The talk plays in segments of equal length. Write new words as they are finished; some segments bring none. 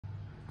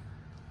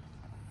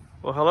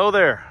Well, hello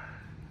there.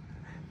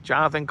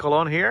 Jonathan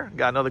Colón here.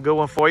 Got another good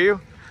one for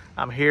you.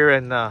 I'm here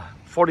in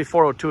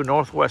 4402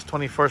 Northwest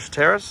 21st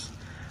Terrace.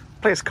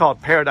 A place called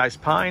Paradise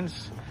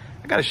Pines.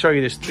 I got to show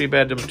you this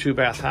 3-bedroom,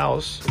 2-bath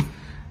house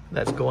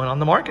that's going on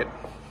the market.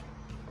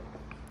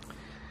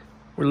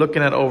 We're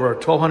looking at over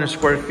 1,200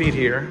 square feet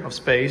here of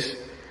space.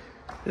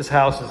 This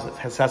house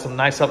has had some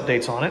nice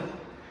updates on it.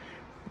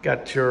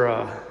 Got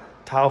your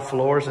tile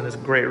floors in this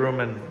great room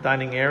and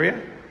dining area.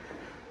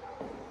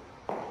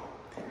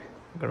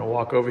 I'm gonna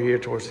walk over here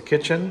towards the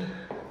kitchen.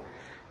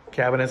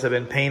 Cabinets have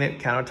been painted,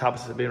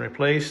 countertops have been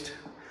replaced,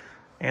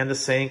 and the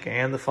sink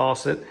and the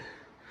faucet.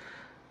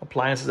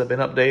 Appliances have been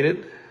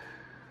updated.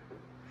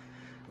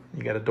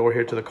 You got a door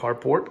here to the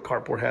carport.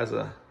 Carport has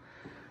a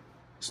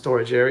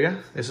storage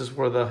area. This is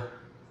where the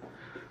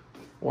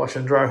wash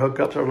and dryer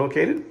hookups are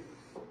located.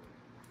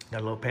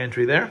 Got a little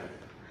pantry there.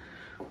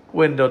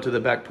 Window to the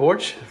back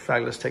porch. In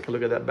fact, let's take a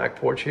look at that back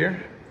porch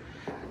here.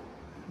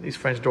 These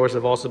French doors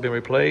have also been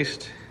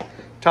replaced.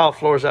 Tile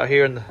floors out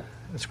here in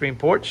the screen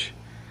porch.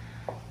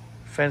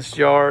 Fenced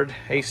yard,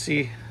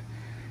 AC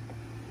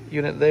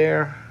unit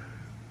there.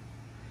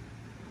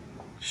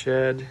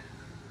 Shed.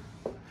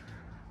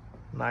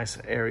 Nice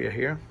area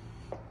here.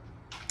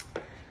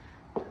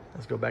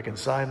 Let's go back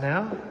inside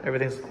now.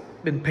 Everything's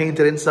been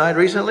painted inside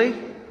recently.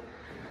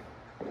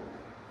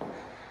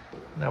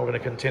 Now we're going to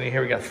continue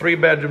here. We got 3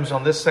 bedrooms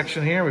on this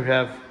section here. We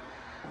have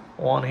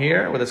one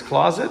here with its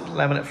closet,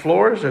 laminate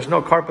floors. There's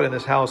no carpet in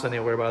this house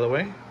anywhere, by the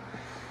way.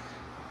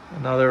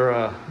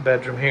 Another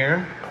bedroom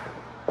here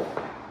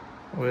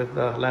with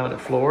laminate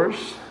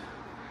floors,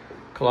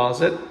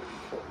 closet.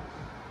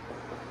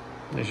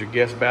 There's your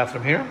guest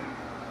bathroom here.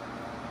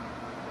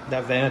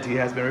 That vanity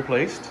has been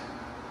replaced,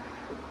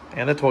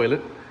 and the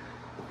toilet.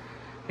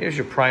 Here's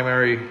your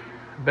primary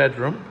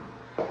bedroom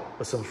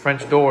with some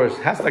French doors.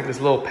 It has like this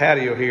little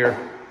patio here.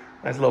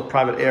 Nice little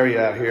private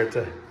area out here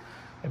to,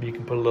 maybe you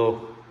can put a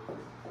little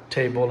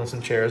table and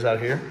some chairs out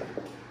here.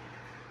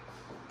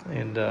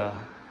 And got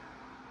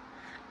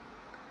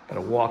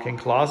a walk-in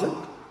closet.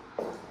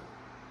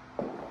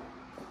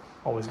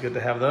 Always good to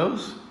have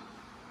those.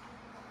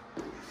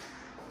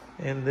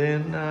 And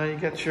then you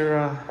got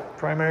your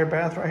primary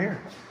bath right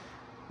here.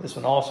 This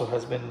one also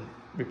has been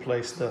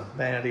replaced. The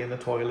vanity and the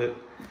toilet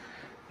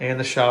and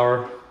the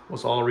shower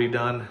was all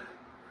redone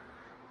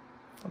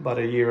about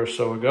a year or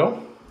so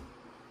ago.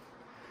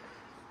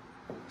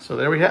 So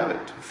there we have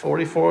it.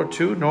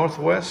 4402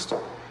 Northwest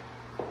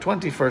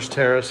 21st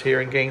Terrace here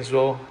in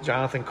Gainesville.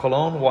 Jonathan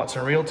Colón,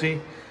 Watson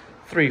Realty.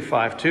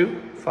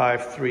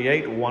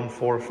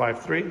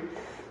 352-538-1453.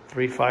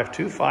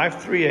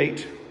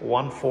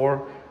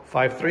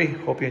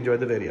 352-538-1453. Hope you enjoyed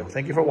the video.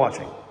 Thank you for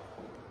watching.